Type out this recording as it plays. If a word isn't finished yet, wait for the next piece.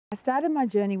I started my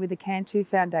journey with the Can2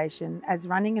 Foundation as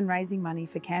running and raising money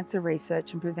for cancer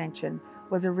research and prevention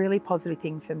was a really positive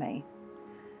thing for me.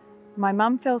 My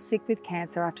mum fell sick with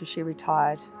cancer after she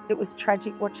retired. It was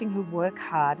tragic watching her work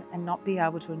hard and not be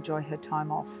able to enjoy her time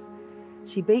off.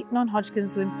 She beat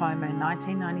non-Hodgkin's lymphoma in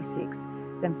 1996,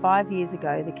 then 5 years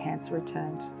ago the cancer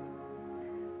returned.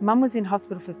 Mum was in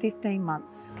hospital for 15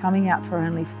 months, coming out for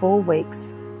only 4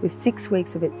 weeks, with 6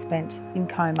 weeks of it spent in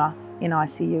coma in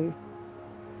ICU.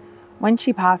 When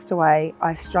she passed away,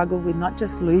 I struggled with not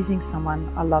just losing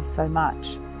someone I love so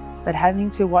much, but having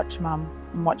to watch Mum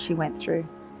and what she went through.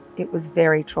 It was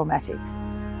very traumatic.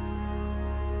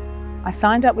 I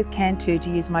signed up with Can2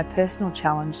 to use my personal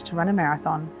challenge to run a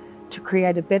marathon to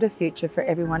create a better future for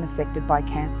everyone affected by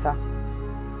cancer.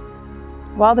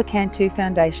 While the Can2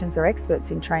 Foundations are experts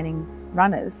in training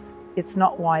runners, it's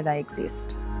not why they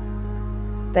exist.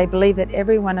 They believe that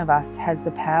every one of us has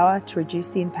the power to reduce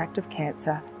the impact of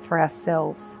cancer for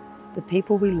ourselves, the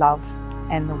people we love,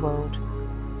 and the world.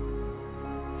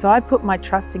 So I put my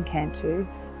trust in Can2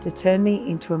 to turn me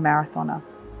into a marathoner.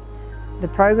 The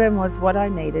program was what I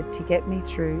needed to get me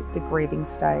through the grieving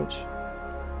stage.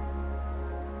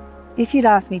 If you'd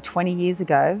asked me 20 years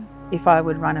ago if I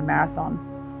would run a marathon,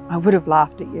 I would have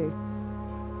laughed at you.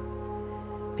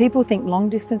 People think long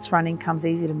distance running comes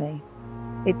easy to me.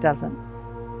 It doesn't.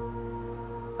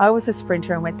 I was a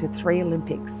sprinter and went to 3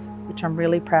 Olympics, which I'm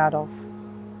really proud of.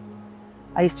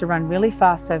 I used to run really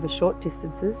fast over short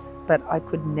distances, but I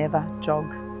could never jog.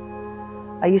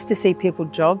 I used to see people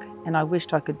jog and I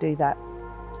wished I could do that.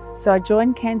 So I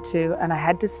joined Can2 and I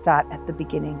had to start at the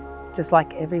beginning, just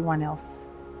like everyone else.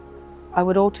 I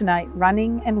would alternate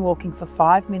running and walking for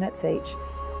 5 minutes each,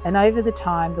 and over the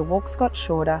time the walks got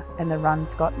shorter and the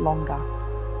runs got longer.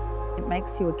 It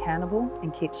makes you accountable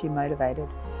and keeps you motivated.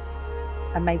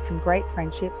 I made some great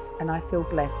friendships and I feel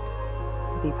blessed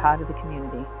to be part of the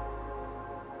community.